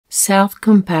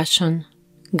Self-compassion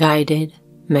guided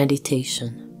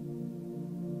meditation.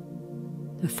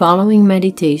 The following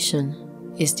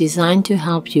meditation is designed to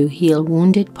help you heal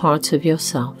wounded parts of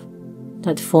yourself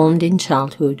that formed in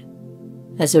childhood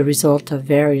as a result of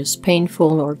various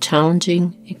painful or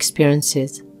challenging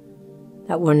experiences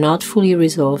that were not fully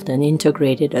resolved and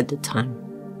integrated at the time.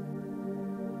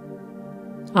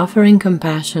 Offering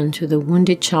compassion to the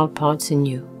wounded child parts in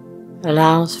you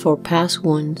allows for past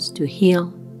wounds to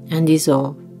heal and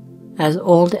dissolve as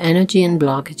old energy and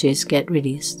blockages get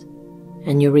released,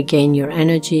 and you regain your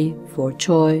energy for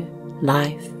joy,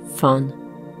 life, fun,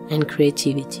 and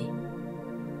creativity.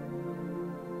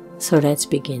 So let's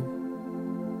begin.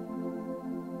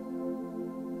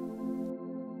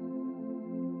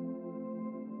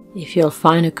 If you'll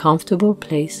find a comfortable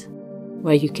place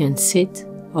where you can sit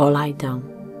or lie down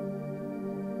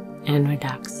and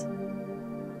relax.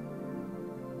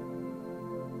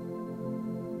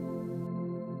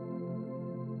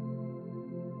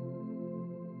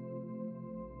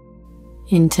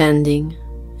 Intending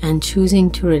and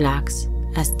choosing to relax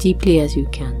as deeply as you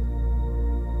can.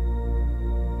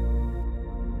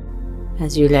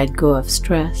 As you let go of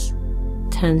stress,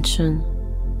 tension,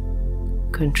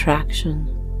 contraction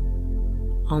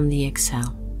on the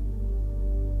exhale.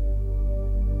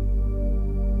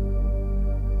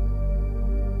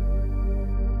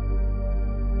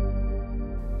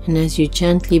 And as you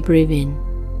gently breathe in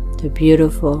the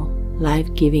beautiful,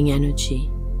 life-giving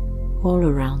energy all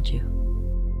around you.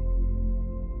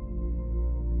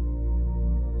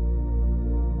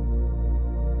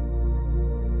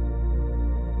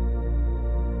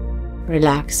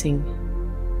 Relaxing,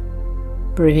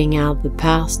 breathing out the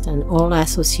past and all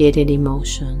associated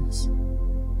emotions.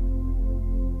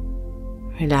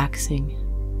 Relaxing,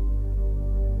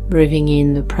 breathing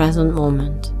in the present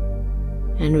moment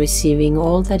and receiving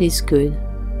all that is good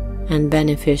and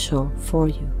beneficial for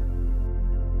you.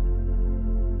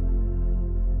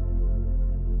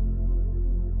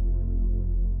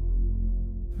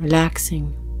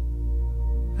 Relaxing,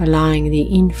 allowing the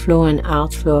inflow and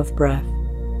outflow of breath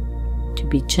to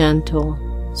be gentle,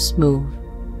 smooth,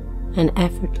 and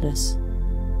effortless.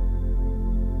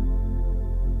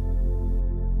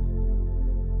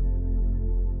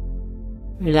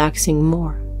 Relaxing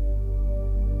more,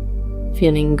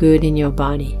 feeling good in your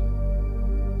body,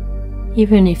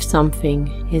 even if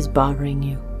something is bothering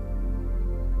you.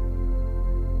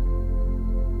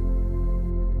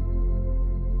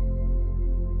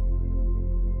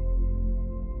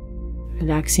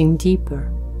 Relaxing deeper,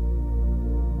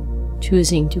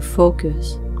 choosing to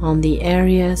focus on the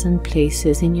areas and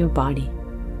places in your body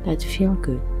that feel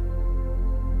good.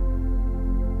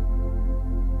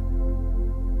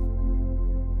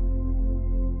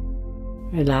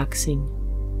 Relaxing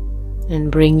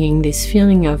and bringing this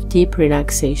feeling of deep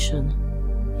relaxation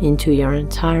into your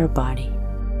entire body.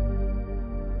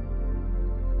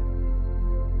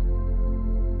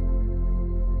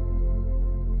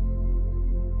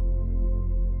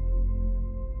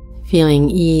 Feeling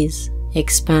ease,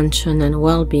 expansion, and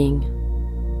well-being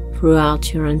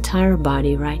throughout your entire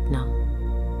body right now,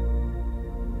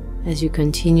 as you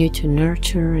continue to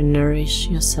nurture and nourish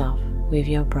yourself with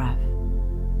your breath.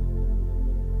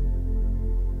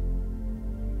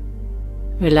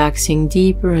 Relaxing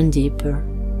deeper and deeper,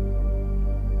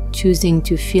 choosing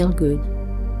to feel good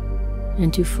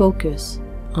and to focus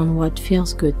on what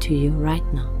feels good to you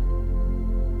right now.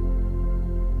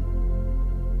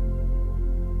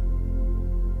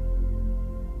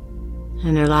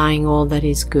 And allowing all that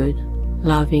is good,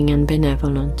 loving, and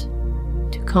benevolent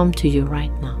to come to you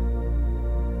right now,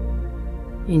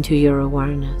 into your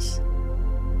awareness,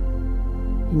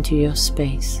 into your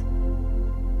space,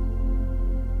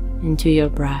 into your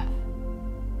breath,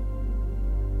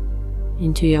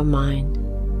 into your mind,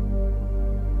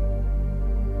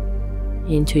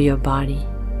 into your body,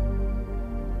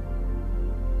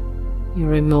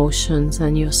 your emotions,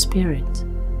 and your spirit.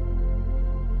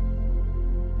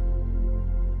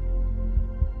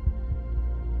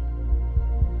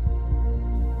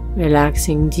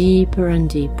 Relaxing deeper and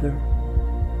deeper,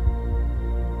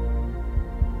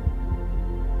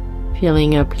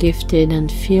 feeling uplifted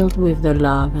and filled with the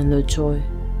love and the joy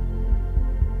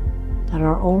that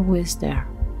are always there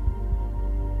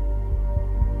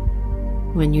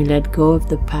when you let go of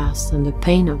the past and the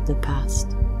pain of the past,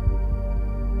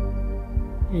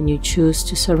 and you choose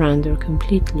to surrender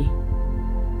completely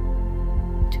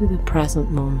to the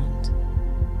present moment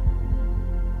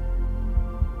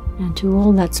and to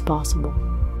all that's possible.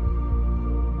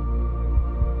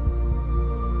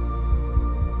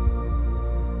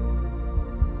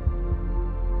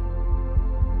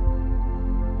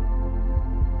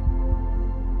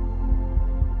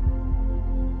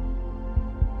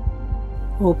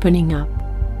 opening up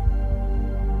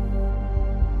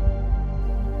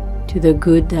to the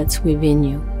good that's within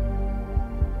you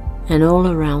and all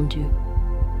around you.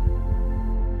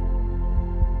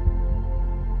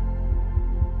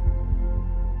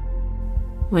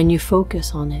 When you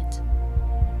focus on it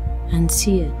and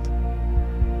see it,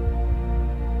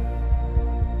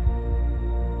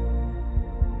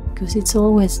 because it's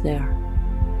always there,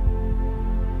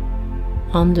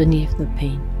 underneath the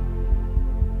pain.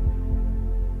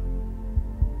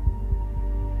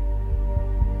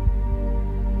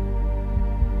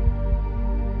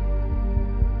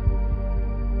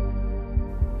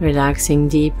 Relaxing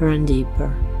deeper and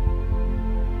deeper.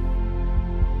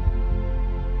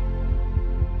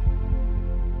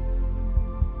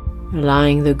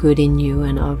 Allowing the good in you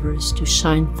and others to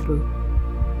shine through,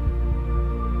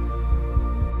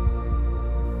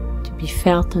 to be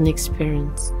felt and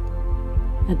experienced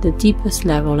at the deepest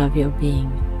level of your being,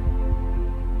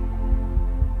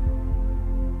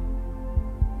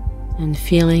 and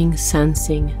feeling,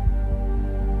 sensing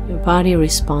your body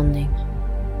responding,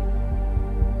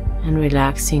 and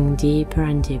relaxing deeper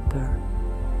and deeper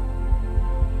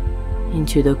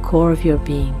into the core of your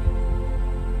being,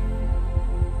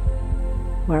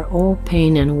 where all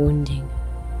pain and wounding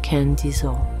can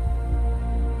dissolve.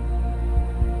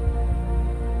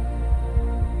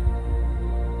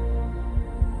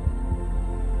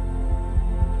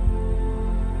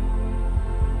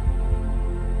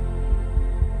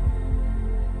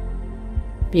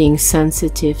 Being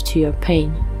sensitive to your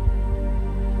pain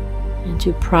and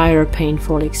to prior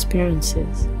painful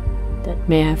experiences that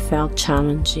may have felt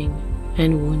challenging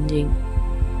and wounding.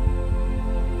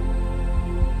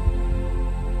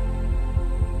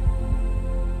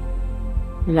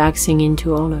 Relaxing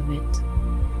into all of it.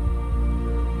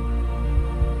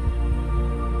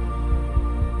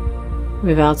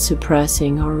 Without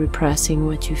suppressing or repressing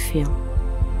what you feel.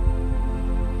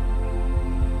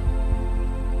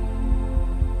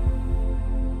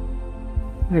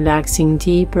 Relaxing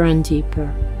deeper and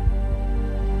deeper.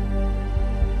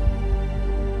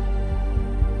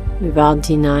 Without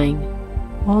denying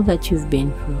all that you've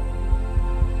been through.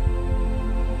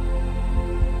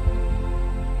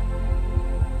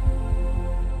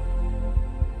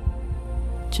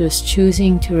 Just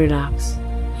choosing to relax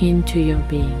into your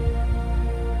being,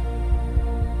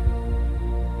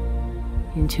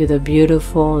 into the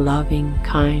beautiful, loving,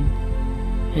 kind,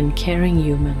 and caring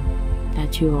human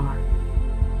that you are.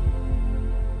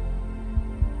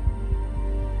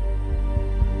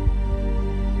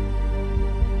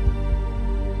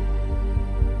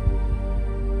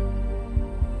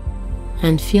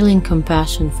 And feeling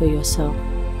compassion for yourself.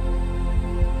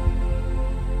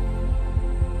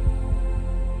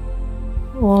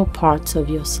 All parts of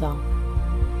yourself.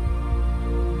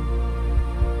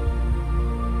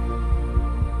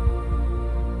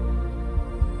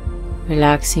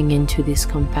 Relaxing into this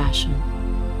compassion.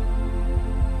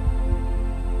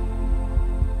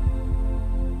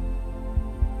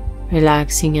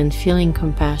 Relaxing and feeling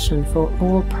compassion for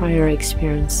all prior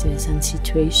experiences and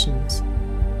situations.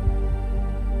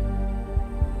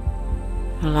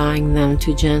 Allowing them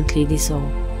to gently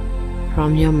dissolve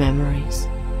from your memories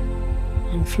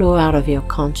and flow out of your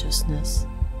consciousness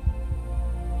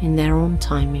in their own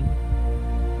timing.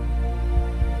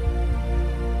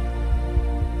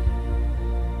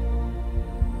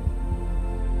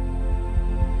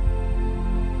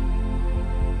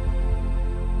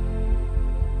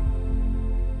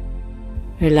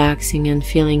 Relaxing and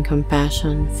feeling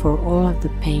compassion for all of the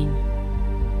pain.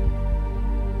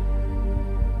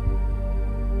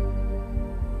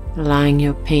 Allowing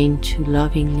your pain to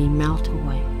lovingly melt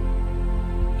away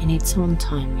in its own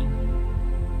timing.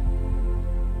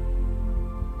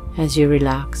 As you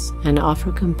relax and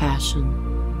offer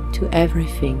compassion to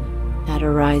everything that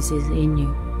arises in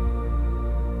you.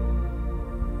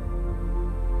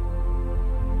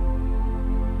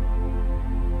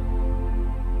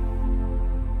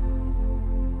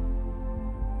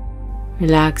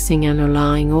 Relaxing and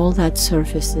allowing all that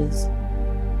surfaces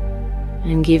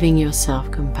and giving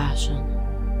yourself compassion.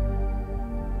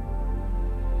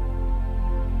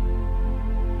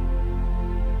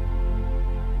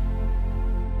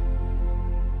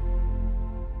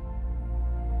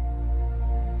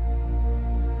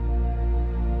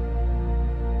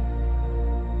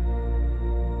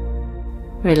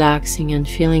 Relaxing and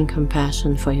feeling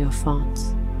compassion for your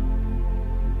thoughts.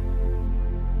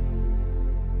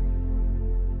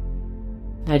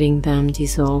 Letting them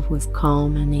dissolve with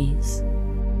calm and ease.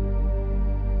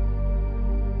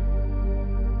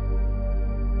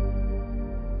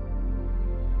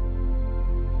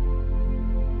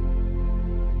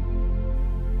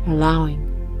 allowing,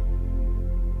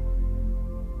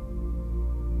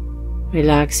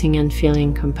 relaxing and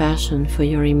feeling compassion for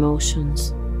your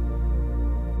emotions.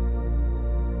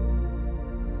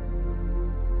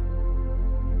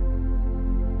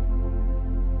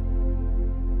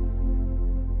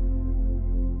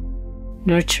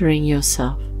 Nurturing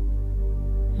yourself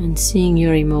and seeing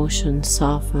your emotions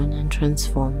soften and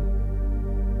transform.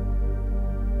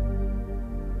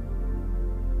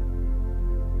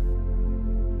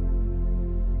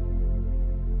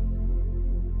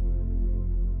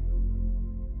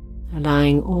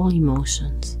 Allowing all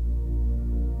emotions.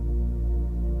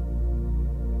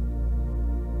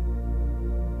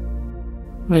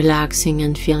 Relaxing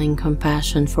and feeling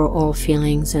compassion for all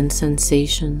feelings and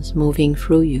sensations moving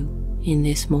through you in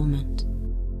this moment.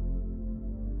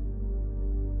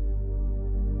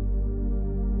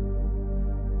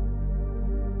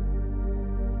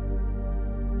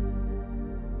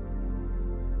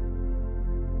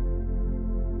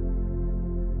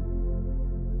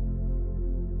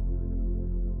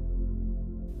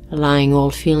 Allowing all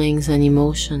feelings and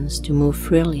emotions to move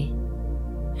freely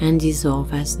and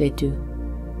dissolve as they do.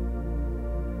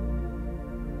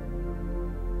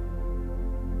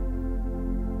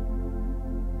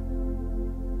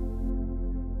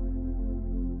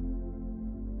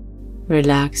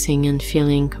 Relaxing and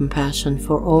feeling compassion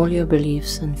for all your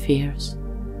beliefs and fears.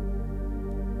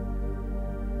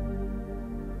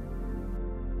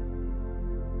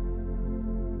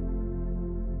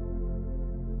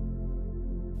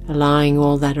 Allowing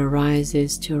all that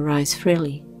arises to arise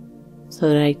freely so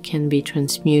that it can be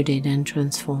transmuted and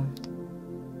transformed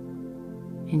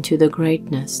into the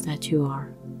greatness that you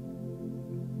are.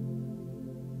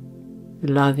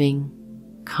 The loving,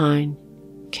 kind,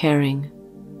 caring,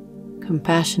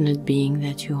 compassionate being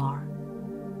that you are.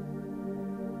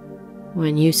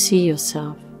 When you see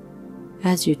yourself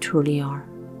as you truly are.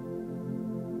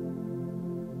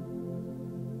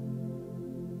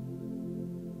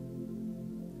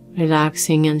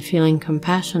 Relaxing and feeling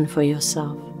compassion for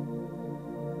yourself,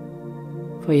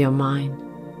 for your mind,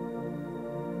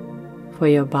 for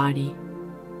your body,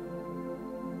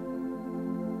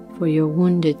 for your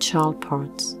wounded child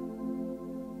parts.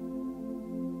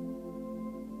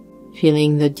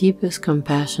 Feeling the deepest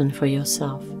compassion for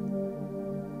yourself,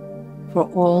 for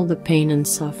all the pain and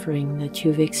suffering that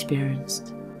you've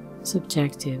experienced,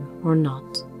 subjective or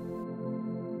not.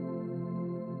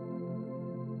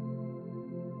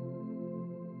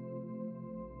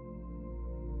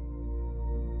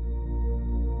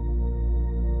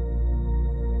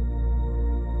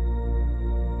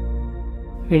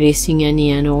 Releasing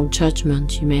any and all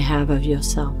judgment you may have of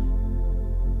yourself.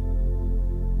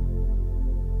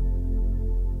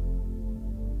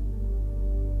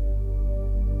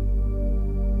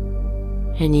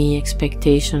 Any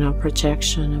expectation or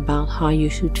projection about how you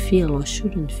should feel or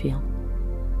shouldn't feel.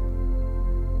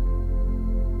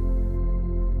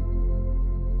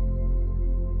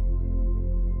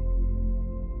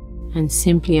 And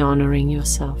simply honoring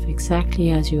yourself exactly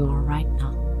as you are right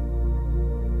now.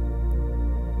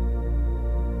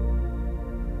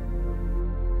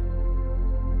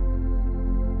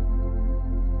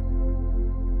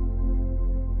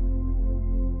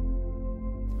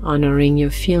 Honoring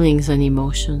your feelings and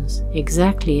emotions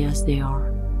exactly as they are,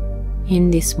 in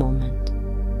this moment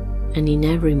and in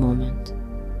every moment.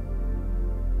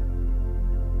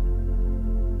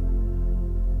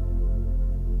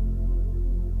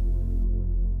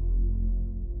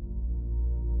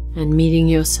 And meeting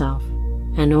yourself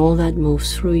and all that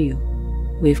moves through you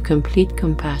with complete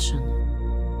compassion.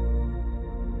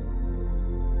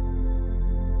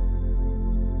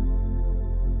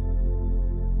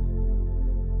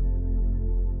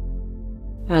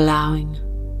 Allowing,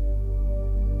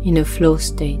 in a flow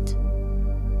state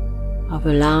of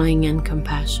allowing and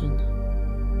compassion.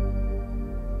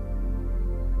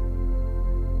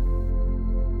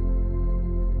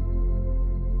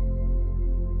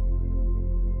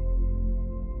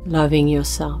 Loving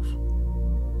yourself,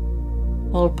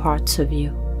 all parts of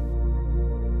you.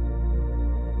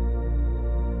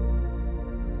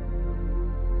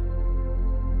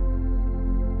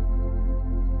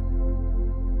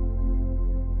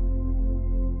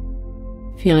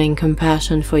 Feeling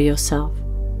compassion for yourself,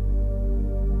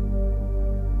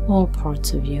 all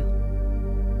parts of you.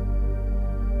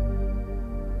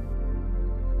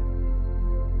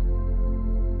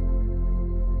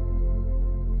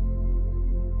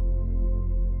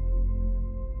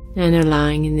 And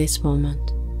allowing in this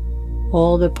moment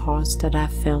all the parts that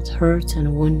have felt hurt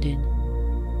and wounded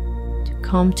to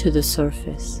come to the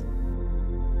surface.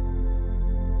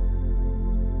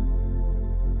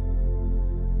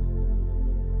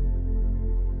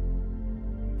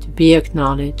 be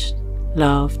acknowledged,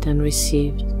 loved, and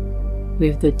received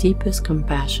with the deepest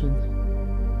compassion.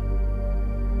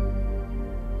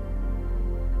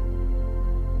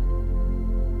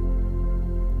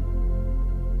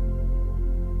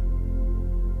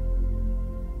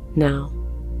 Now,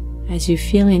 as you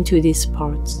feel into these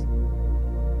parts,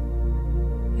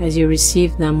 as you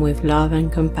receive them with love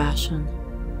and compassion,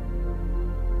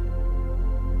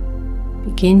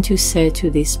 begin to say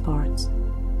to these parts,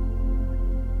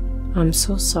 "I'm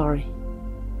so sorry."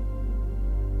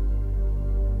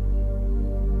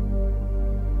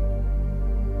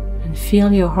 And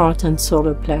feel your heart and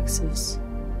solar plexus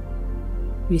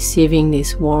receiving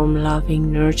this warm,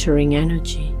 loving, nurturing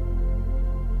energy,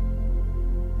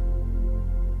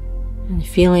 and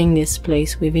feeling this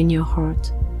place within your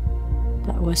heart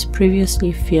that was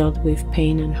previously filled with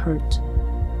pain and hurt,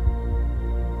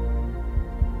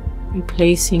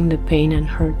 replacing the pain and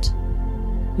hurt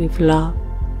with love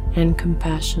and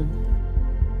compassion.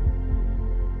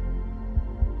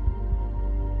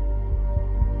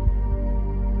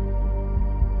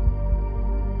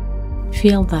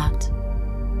 Feel that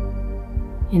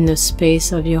in the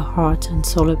space of your heart and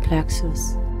solar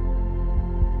plexus.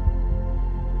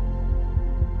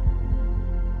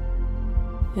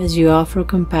 As you offer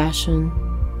compassion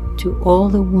to all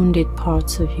the wounded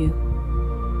parts of you,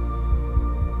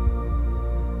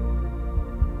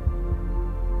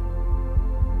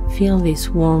 feel this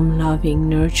warm, loving,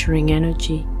 nurturing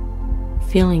energy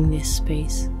filling this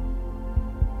space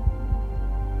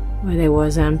where there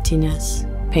was emptiness,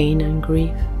 pain, and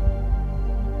grief.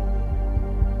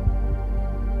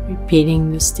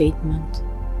 Repeating the statement,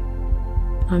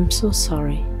 "I'm so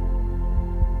sorry."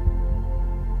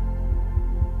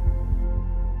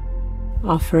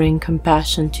 Offering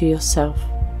compassion to yourself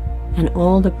and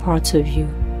all the parts of you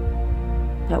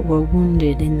that were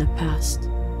wounded in the past.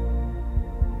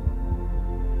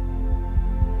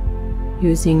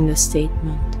 Using the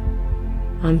statement,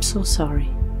 "I'm so sorry."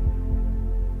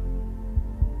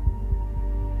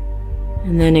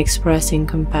 And then expressing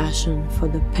compassion for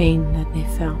the pain that they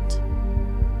felt.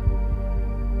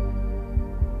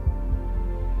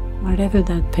 Whatever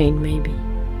that pain may be.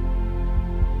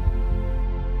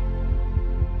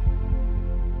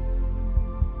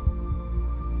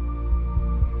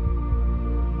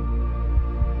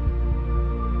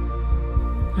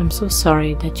 "I'm so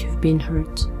sorry that you've been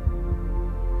hurt."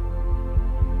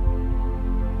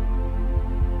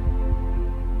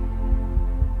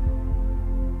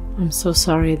 "I'm so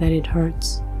sorry that it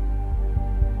hurts."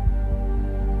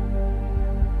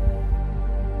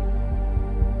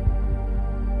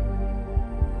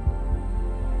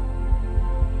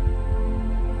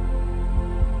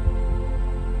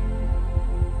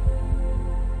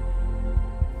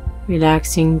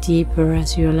 Relaxing deeper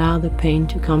as you allow the pain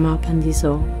to come up and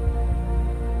dissolve.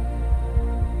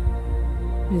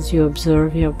 As you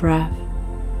observe your breath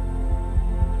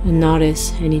and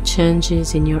notice any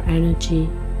changes in your energy,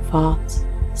 thoughts,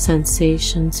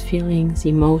 sensations, feelings,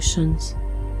 emotions.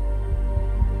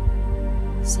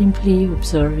 Simply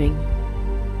observing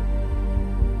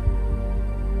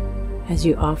as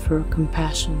you offer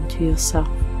compassion to yourself.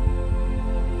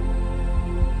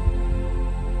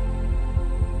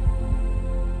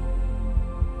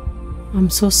 "I'm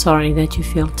so sorry that you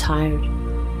feel tired."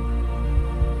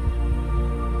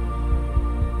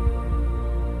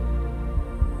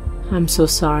 "I'm so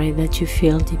sorry that you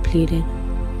feel depleted."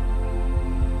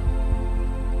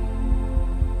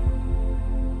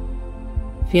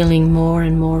 Feeling more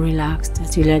and more relaxed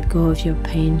as you let go of your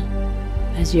pain,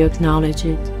 as you acknowledge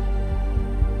it.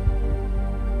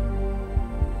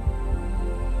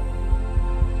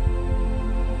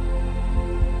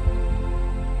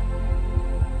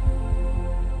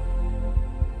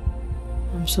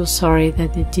 "I'm so sorry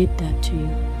that they did that to you."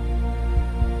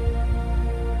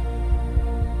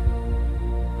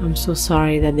 "I'm so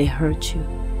sorry that they hurt you."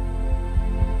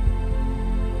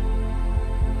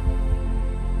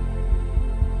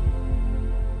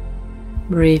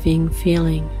 Breathing,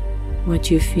 feeling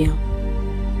what you feel,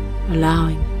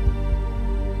 allowing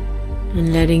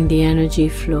and letting the energy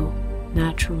flow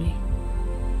naturally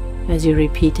as you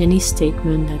repeat any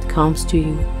statement that comes to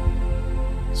you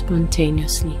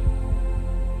spontaneously.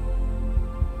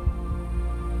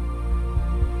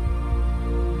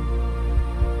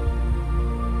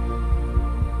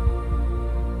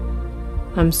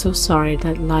 "I'm so sorry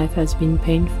that life has been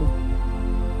painful."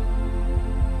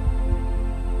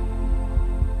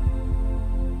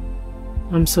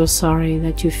 "I'm so sorry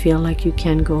that you feel like you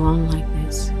can't go on like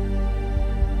this."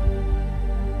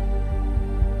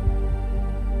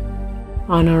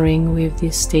 Honoring with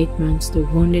these statements the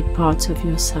wounded parts of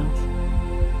yourself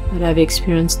but I've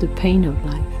experienced the pain of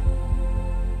life.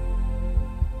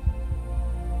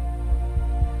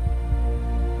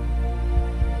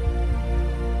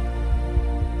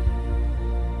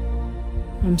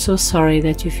 I'm so sorry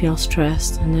that you feel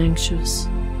stressed and anxious.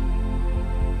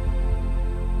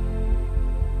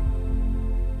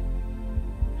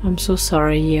 I'm so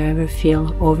sorry you ever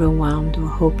feel overwhelmed or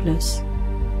hopeless.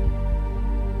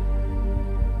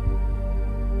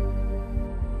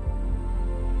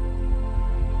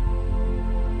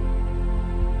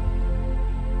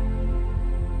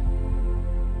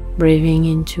 Breathing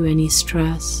into any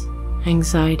stress,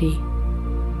 anxiety,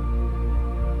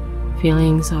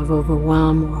 feelings of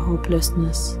overwhelm or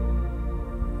hopelessness,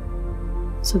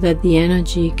 so that the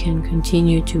energy can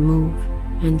continue to move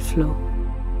and flow.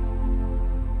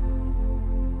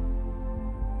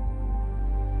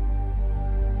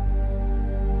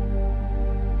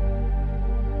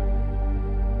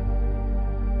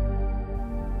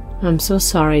 I'm so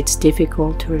sorry it's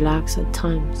difficult to relax at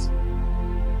times.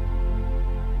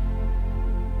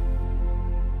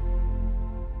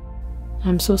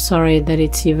 I'm so sorry that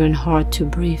it's even hard to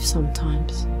breathe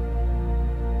sometimes.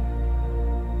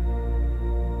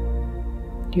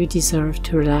 You deserve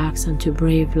to relax and to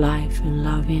breathe life and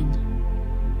love in.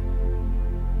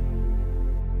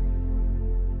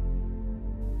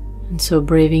 And so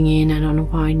breathing in and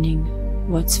unwinding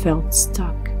what's felt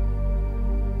stuck.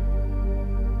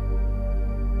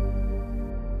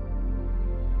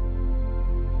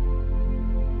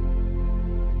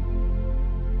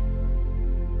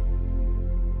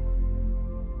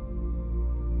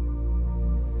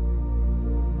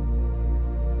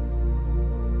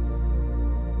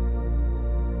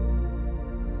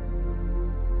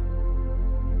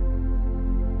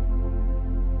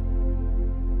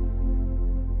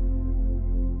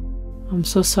 I'm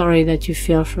so sorry that you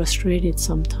feel frustrated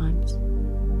sometimes.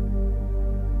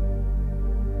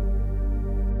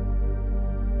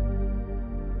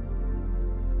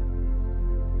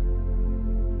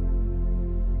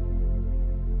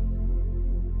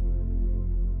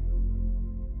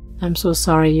 I'm so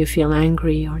sorry you feel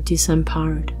angry or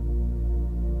disempowered.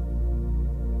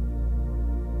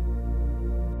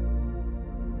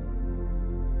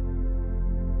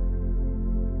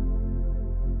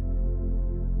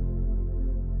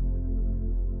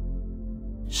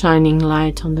 Shining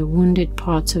light on the wounded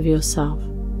parts of yourself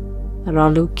that are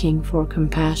looking for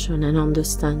compassion and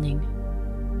understanding.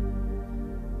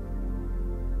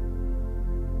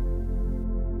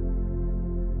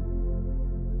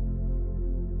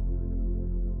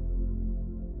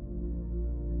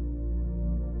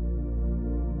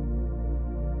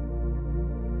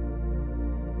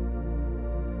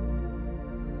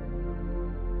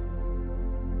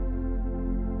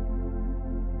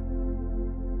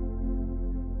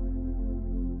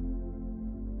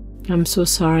 I'm so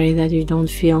sorry that you don't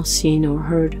feel seen or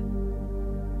heard.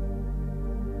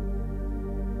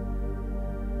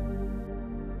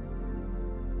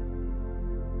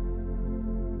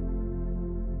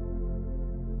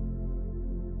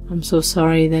 I'm so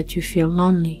sorry that you feel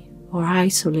lonely or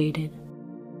isolated.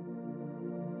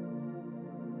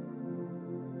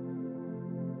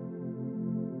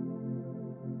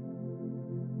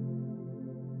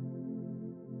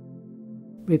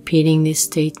 Repeating these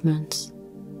statements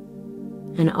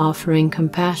and offering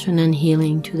compassion and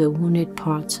healing to the wounded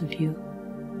parts of you.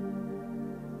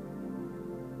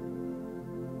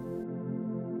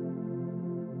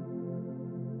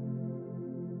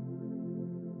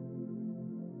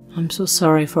 I'm so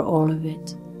sorry for all of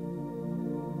it.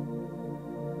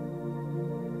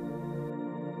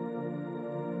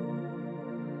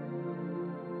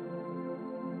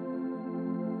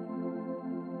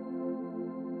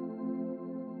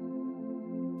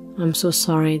 I'm so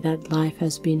sorry that life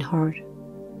has been hard.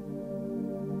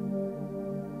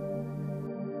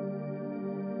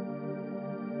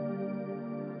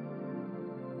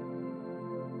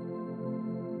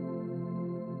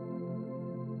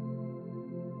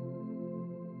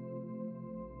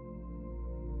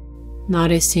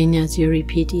 Noticing as you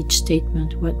repeat each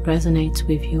statement what resonates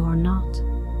with you or not.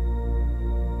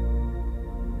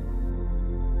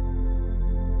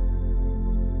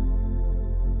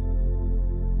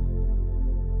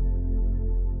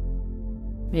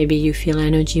 Maybe you feel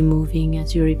energy moving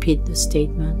as you repeat the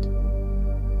statement.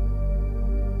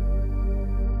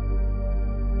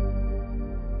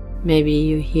 Maybe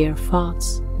you hear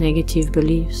thoughts, negative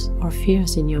beliefs, or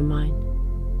fears in your mind.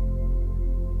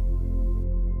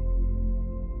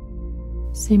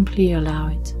 Simply allow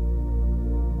it.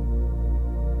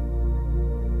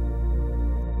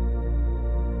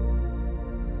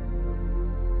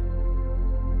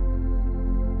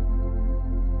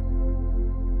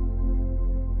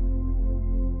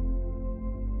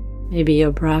 Maybe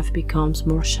your breath becomes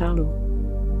more shallow.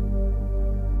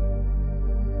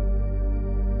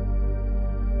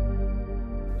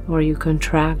 Or you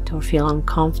contract or feel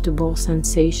uncomfortable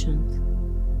sensations.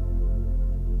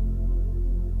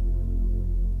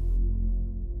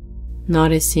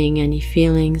 Noticing any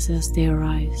feelings as they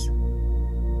arise.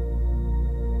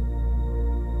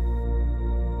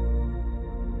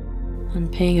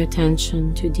 And paying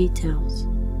attention to details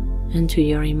and to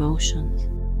your emotions.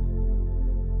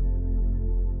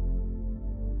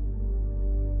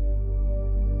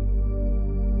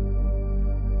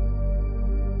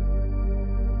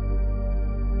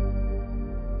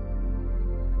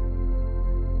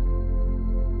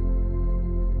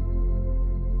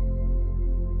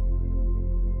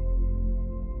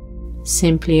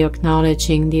 Simply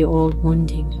acknowledging the old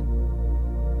wounding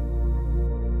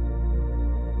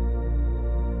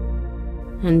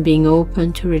and being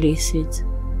open to release it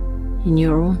in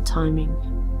your own timing.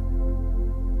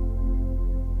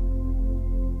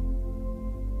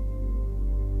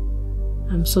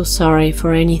 I'm so sorry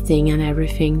for anything and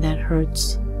everything that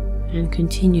hurts and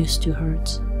continues to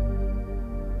hurt.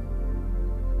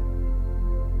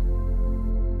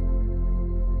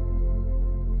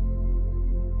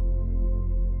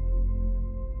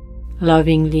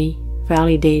 Lovingly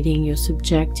validating your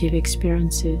subjective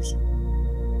experiences.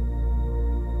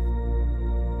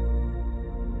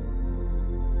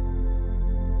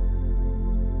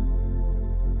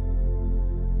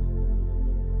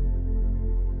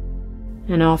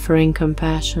 And offering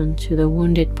compassion to the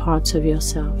wounded parts of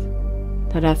yourself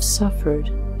that have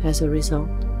suffered as a result.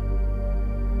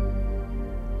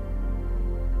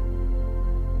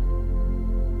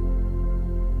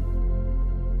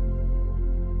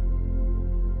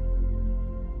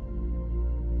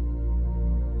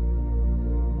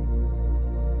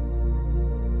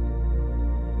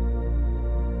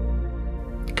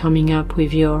 Coming up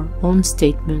with your own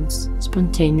statements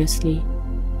spontaneously,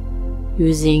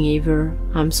 using either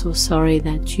 "I'm so sorry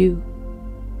that you,"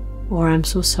 or "I'm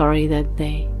so sorry that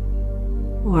they,"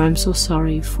 or "I'm so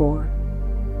sorry for."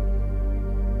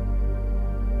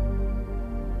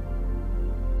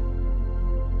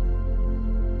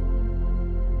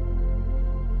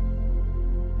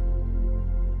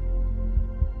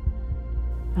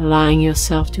 Allowing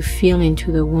yourself to feel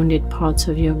into the wounded parts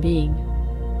of your being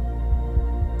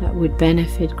that would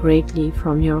benefit greatly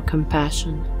from your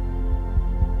compassion.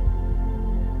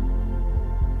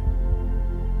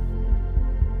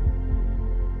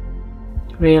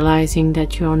 Realizing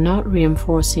that you are not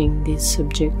reinforcing these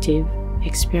subjective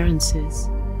experiences.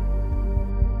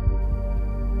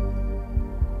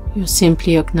 You're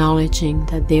simply acknowledging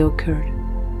that they occurred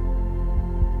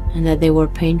and that they were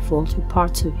painful to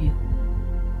parts of you.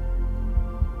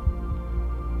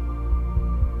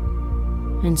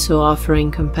 And so offering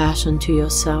compassion to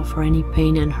yourself for any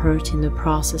pain and hurt in the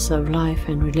process of life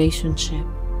and relationship,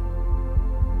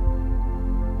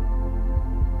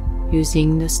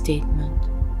 using the statement,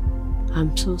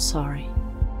 "I'm so sorry."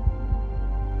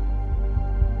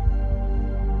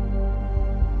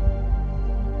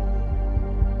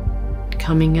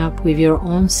 Coming up with your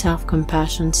own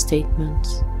self-compassion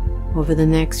statements over the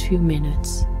next few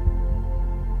minutes.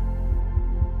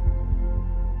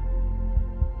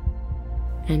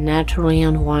 And naturally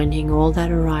unwinding all that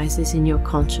arises in your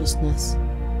consciousness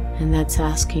and that's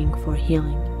asking for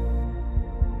healing.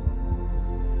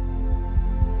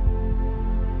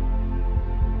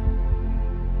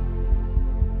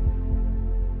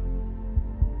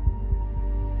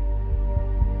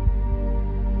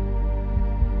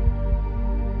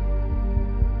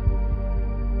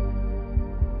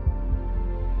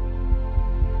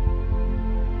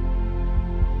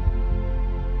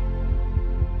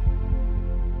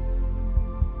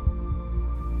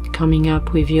 Coming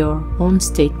up with your own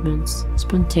statements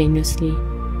spontaneously,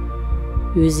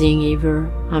 using either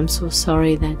 "I'm so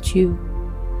sorry that you,"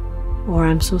 or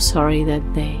 "I'm so sorry that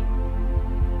they,"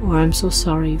 or "I'm so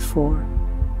sorry for."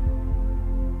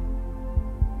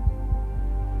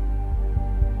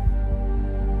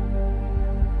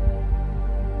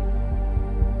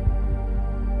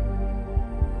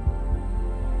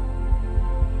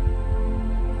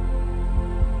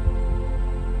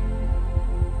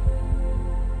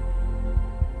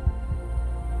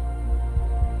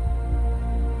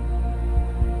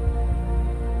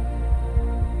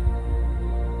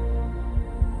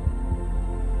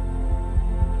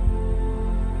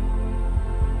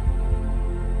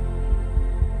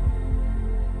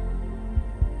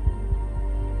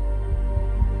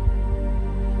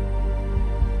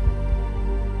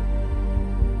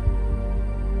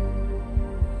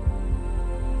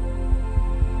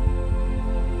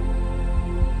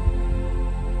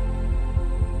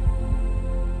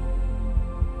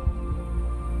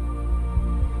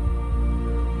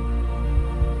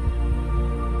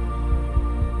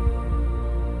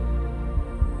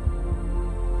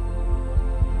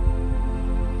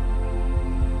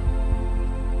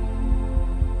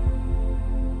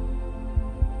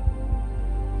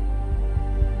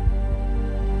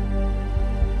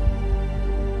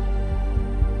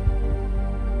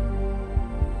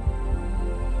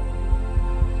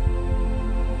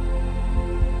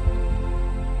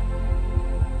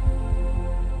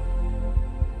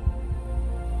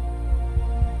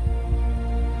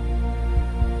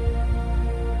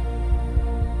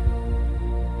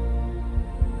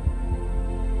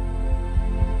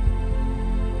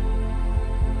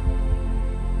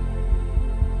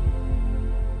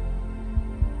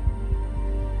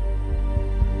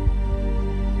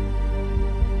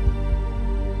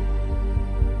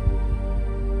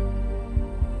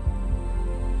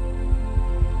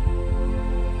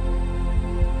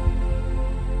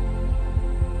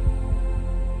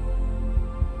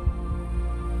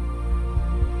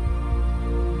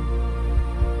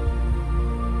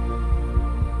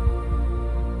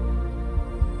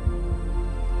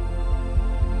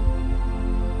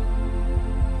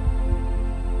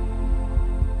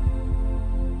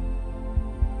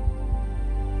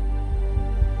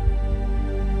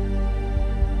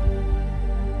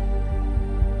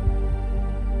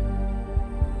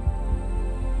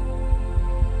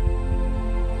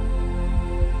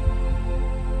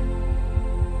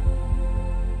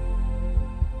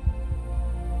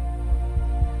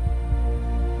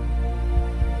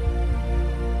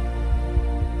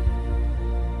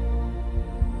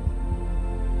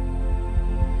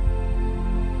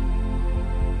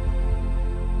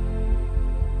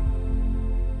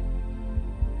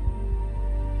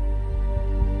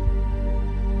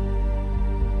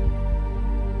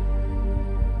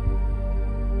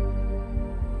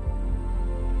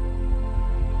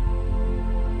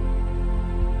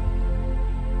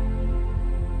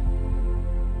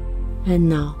 And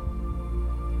now,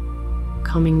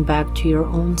 coming back to your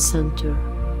own center,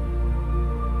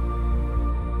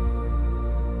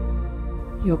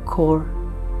 your core,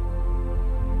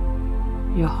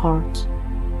 your heart,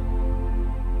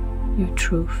 your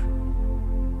truth,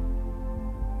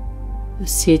 the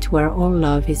seat where all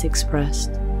love is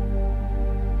expressed.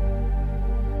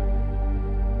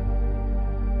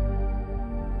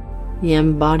 The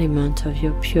embodiment of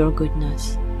your pure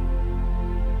goodness.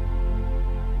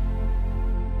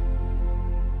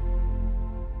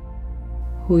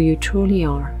 Who you truly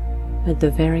are at the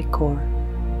very core.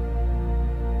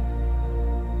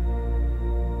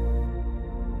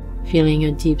 Feeling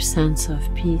a deep sense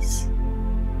of peace,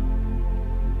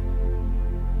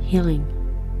 healing,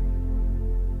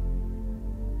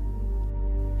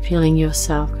 feeling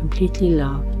yourself completely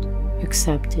loved,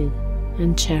 accepted,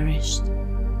 and cherished.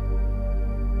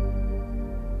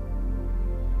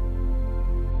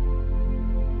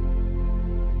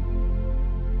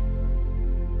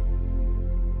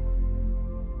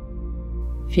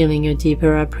 Feeling a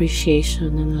deeper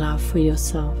appreciation and love for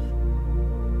yourself.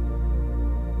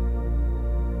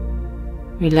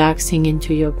 Relaxing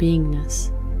into your beingness.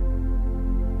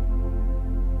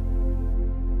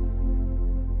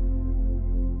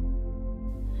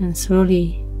 And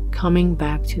slowly coming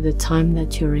back to the time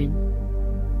that you're in.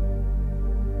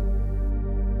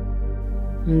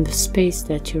 And the space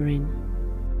that you're in.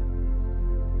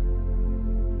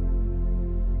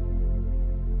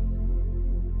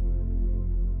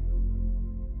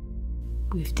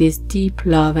 With this deep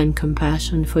love and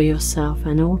compassion for yourself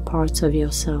and all parts of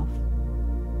yourself,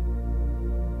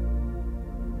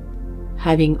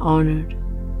 having honored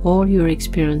all your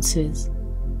experiences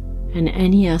and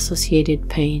any associated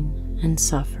pain and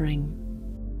suffering.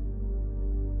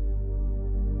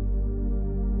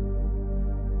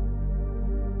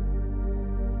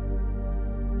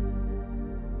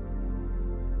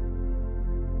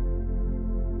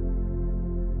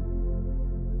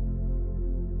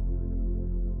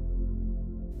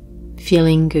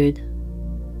 Feeling good,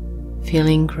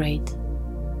 feeling great,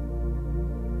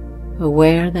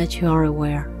 aware that you are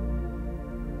aware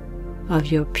of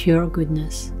your pure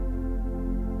goodness.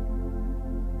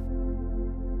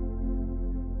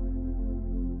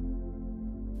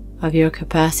 Of your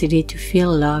capacity to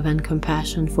feel love and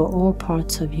compassion for all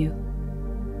parts of you,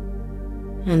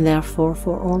 and therefore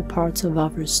for all parts of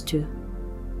others too.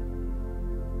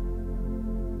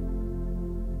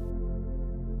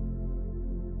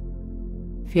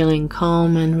 Feeling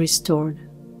calm and restored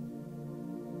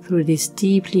through this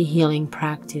deeply healing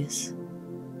practice.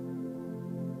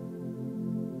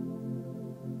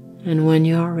 And when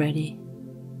you are ready,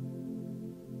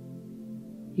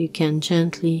 you can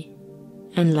gently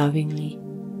and lovingly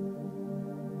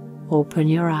open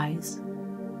your eyes,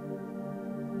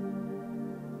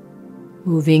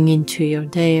 moving into your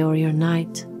day or your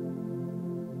night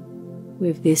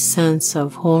with this sense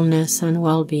of wholeness and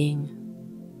well-being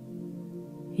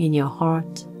in your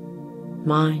heart,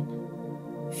 mind,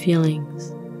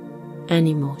 feelings, and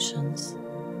emotions.